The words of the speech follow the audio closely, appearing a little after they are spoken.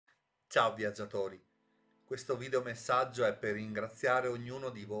Ciao viaggiatori, questo video messaggio è per ringraziare ognuno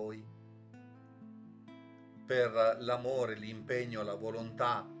di voi per l'amore, l'impegno, la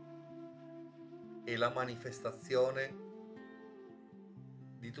volontà e la manifestazione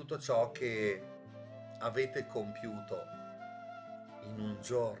di tutto ciò che avete compiuto in un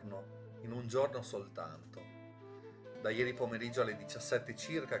giorno soltanto. Da ieri pomeriggio alle 17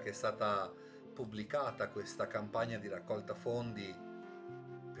 circa che è stata pubblicata questa campagna di raccolta fondi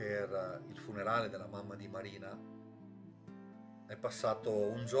per il funerale della mamma di Marina. È passato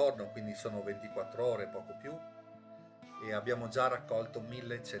un giorno, quindi sono 24 ore, poco più, e abbiamo già raccolto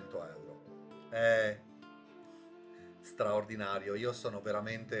 1100 euro. È straordinario, io sono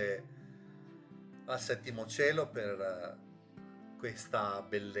veramente al settimo cielo per questa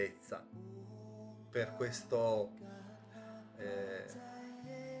bellezza, per questo, eh,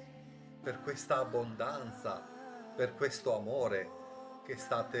 per questa abbondanza, per questo amore che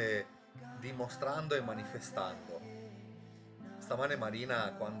state dimostrando e manifestando. Stamane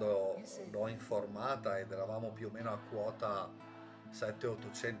Marina, quando l'ho informata ed eravamo più o meno a quota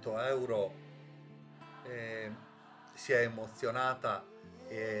 700-800 euro, eh, si è emozionata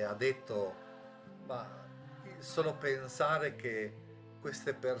e ha detto: ma solo pensare che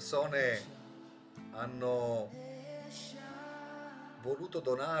queste persone hanno voluto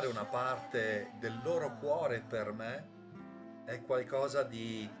donare una parte del loro cuore per me è qualcosa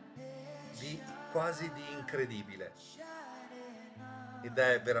di quasi di incredibile. Ed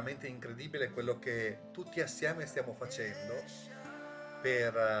è veramente incredibile quello che tutti assieme stiamo facendo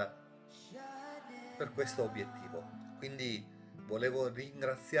per questo obiettivo. Quindi volevo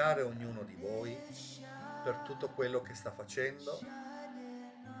ringraziare ognuno di voi per tutto quello che sta facendo,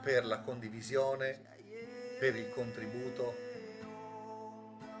 per la condivisione, per il contributo,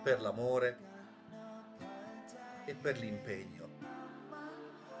 per l'amore e per l'impegno.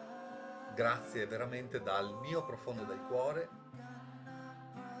 Grazie veramente dal mio profondo del cuore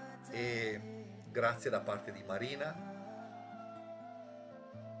e grazie da parte di Marina.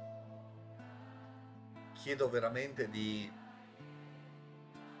 Chiedo veramente di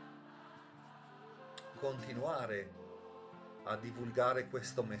continuare a divulgare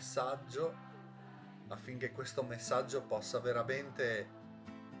questo messaggio affinché questo messaggio possa veramente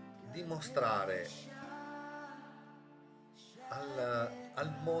dimostrare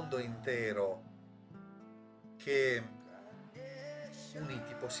al mondo intero che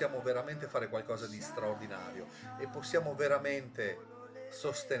uniti possiamo veramente fare qualcosa di straordinario e possiamo veramente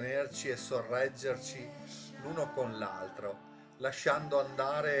sostenerci e sorreggerci l'uno con l'altro, lasciando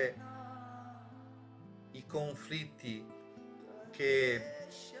andare i conflitti che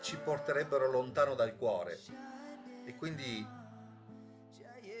ci porterebbero lontano dal cuore. E quindi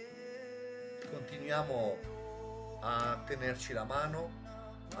continuiamo a tenerci la mano,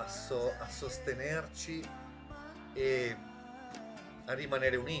 a sostenerci e a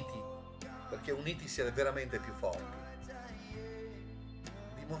rimanere uniti, perché uniti si è veramente più forti.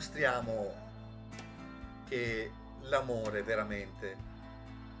 Dimostriamo che l'amore veramente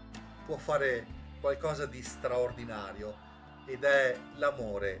può fare qualcosa di straordinario ed è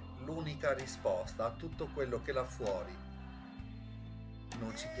l'amore l'unica risposta a tutto quello che là fuori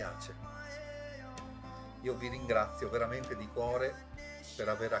non ci piace. Io vi ringrazio veramente di cuore per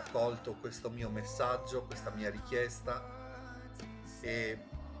aver accolto questo mio messaggio, questa mia richiesta, e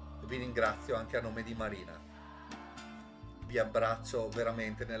vi ringrazio anche a nome di Marina. Vi abbraccio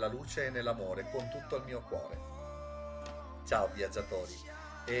veramente nella luce e nell'amore con tutto il mio cuore. Ciao viaggiatori,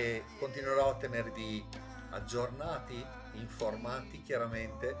 e continuerò a tenervi aggiornati, informati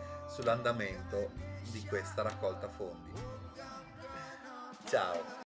chiaramente sull'andamento di questa raccolta fondi. Ciao!